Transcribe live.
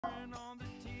Happy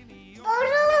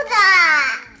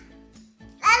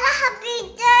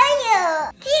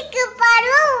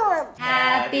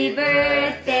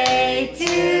birthday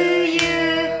to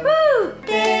you, woo!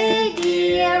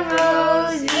 Dear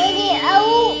Rosie.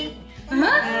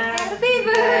 Happy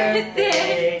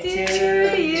birthday to you.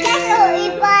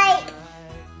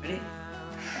 Ready?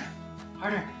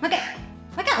 Harder. Okay.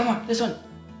 One more. This one.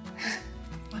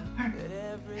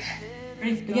 Harder.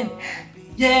 Ready? Begin.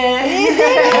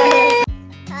 Yay!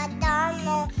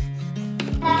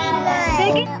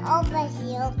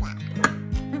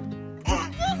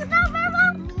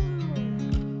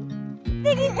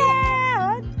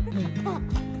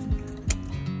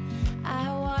 I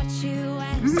watch you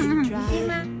as you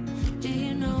drive. Do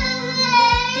you know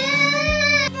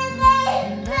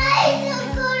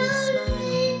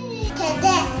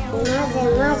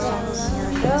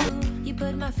you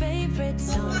put my favorite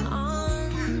song on?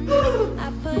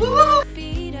 I put my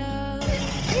feet up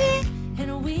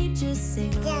and we just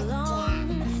sing along.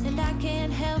 And I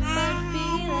can't help but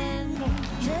feeling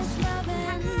just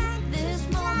loving this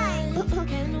moment.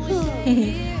 Can we stay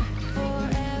here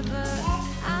forever?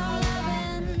 I'm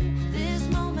loving this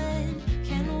moment.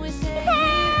 Can we stay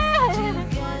here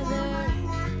together?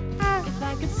 If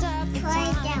I could stop the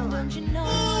time, don't you know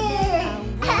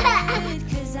that I would?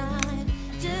 'Cause I'm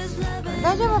just loving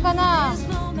大丈夫かな this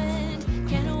moment.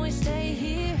 Can we stay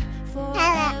here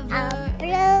forever?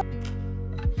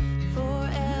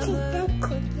 Forever.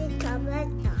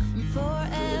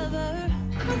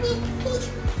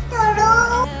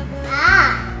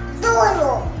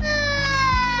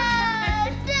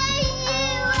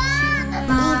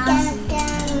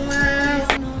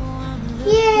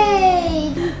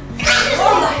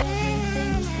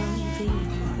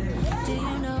 Do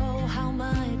you know how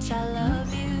much I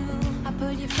love you? I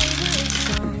put your favorite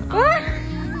song on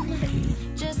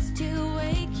just to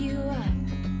wake you up.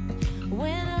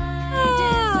 When I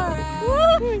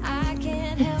dance, I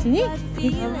can't help but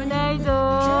feel 危ないぞ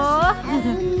this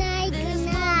moment.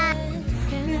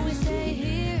 Can we stay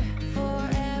here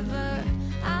forever?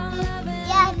 I'm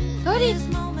loving ドリ this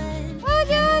moment. お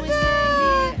上手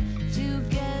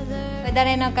Together. これ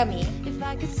誰の髪 If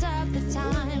I could stop the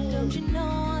time, don't you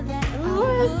know that I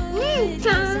would?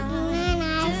 'Cause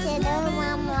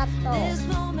this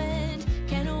moment,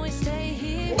 can we stay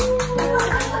here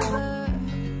forever?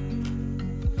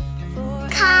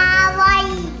 Forever.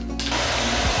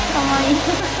 かわいい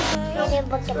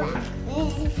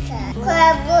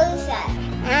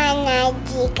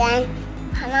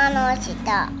鼻の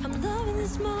下 I'm loving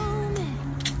this moment.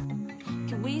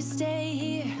 Can we stay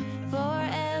here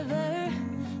forever?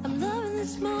 I'm loving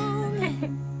this moment.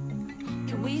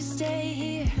 Can we stay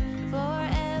here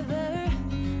forever?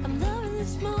 I'm loving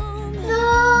this moment.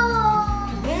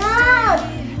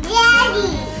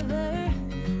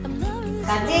 I'm loving this ご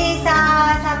ちそうさ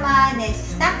まで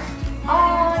したお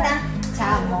ーだちゃ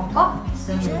もこ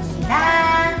すみだだ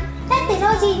ってロ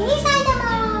ジー2歳だも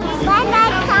んバイバ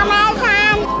イカメ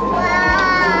さんわ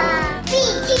ー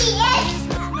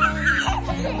BTS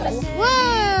わ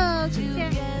ー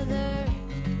together.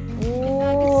 お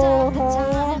ー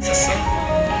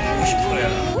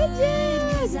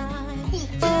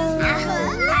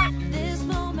This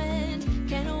moment,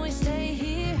 can we stay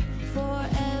here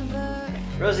forever?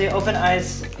 Rosie, open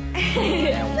eyes.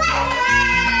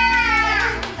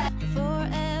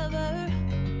 Forever.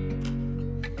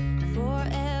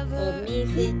 Forever.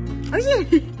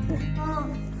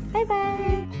 バイバイ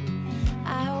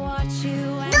I watch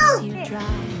you as you drive.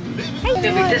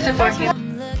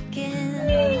 I'm looking,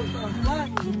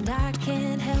 and I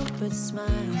can't help but smile.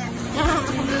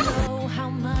 Do you know how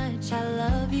much I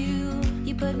love you?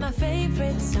 You put my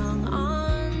favorite song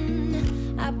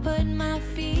on. I put my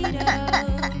feet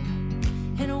up,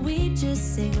 and we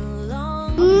just sing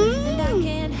along. And I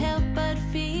can't help but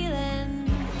feeling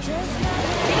just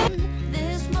loving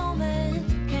this moment.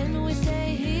 Can we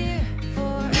stay here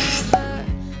forever?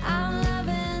 I'm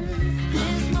loving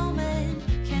this moment.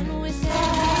 Can we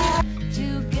stay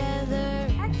together?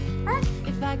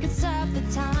 If I could stop the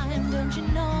time, don't you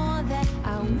know that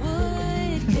I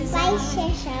would? 'Cause I'm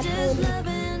just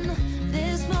loving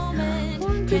this moment.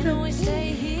 Can we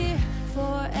stay here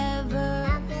forever?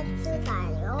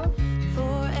 Forever.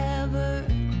 Forever.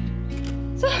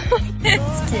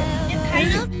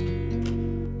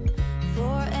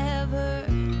 Forever.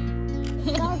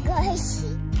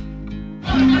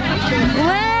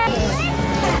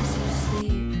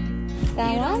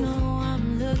 You don't know I'm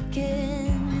looking.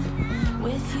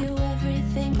 With you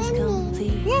everything's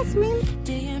complete. Yes, ma'am.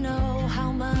 Do you know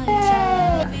how much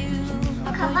I love you? I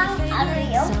put your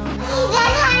favorite song on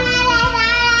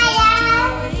just to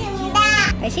wake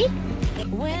し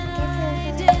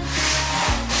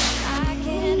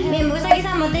ね、うさぎ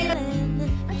さん持っていく。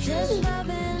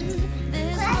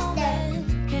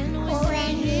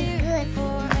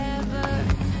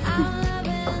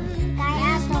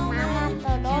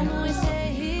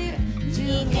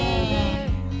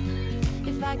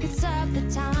I could stop the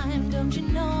time, don't you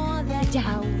know that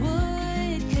I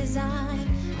would? 'Cause I'm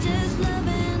just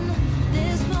loving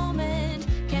this moment.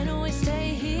 Can we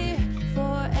stay here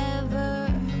forever?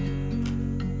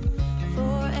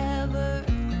 Forever.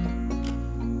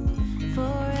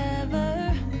 Forever.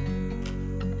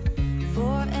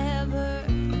 Forever.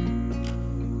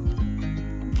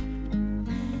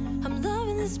 I'm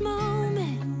loving this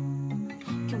moment.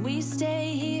 Can we stay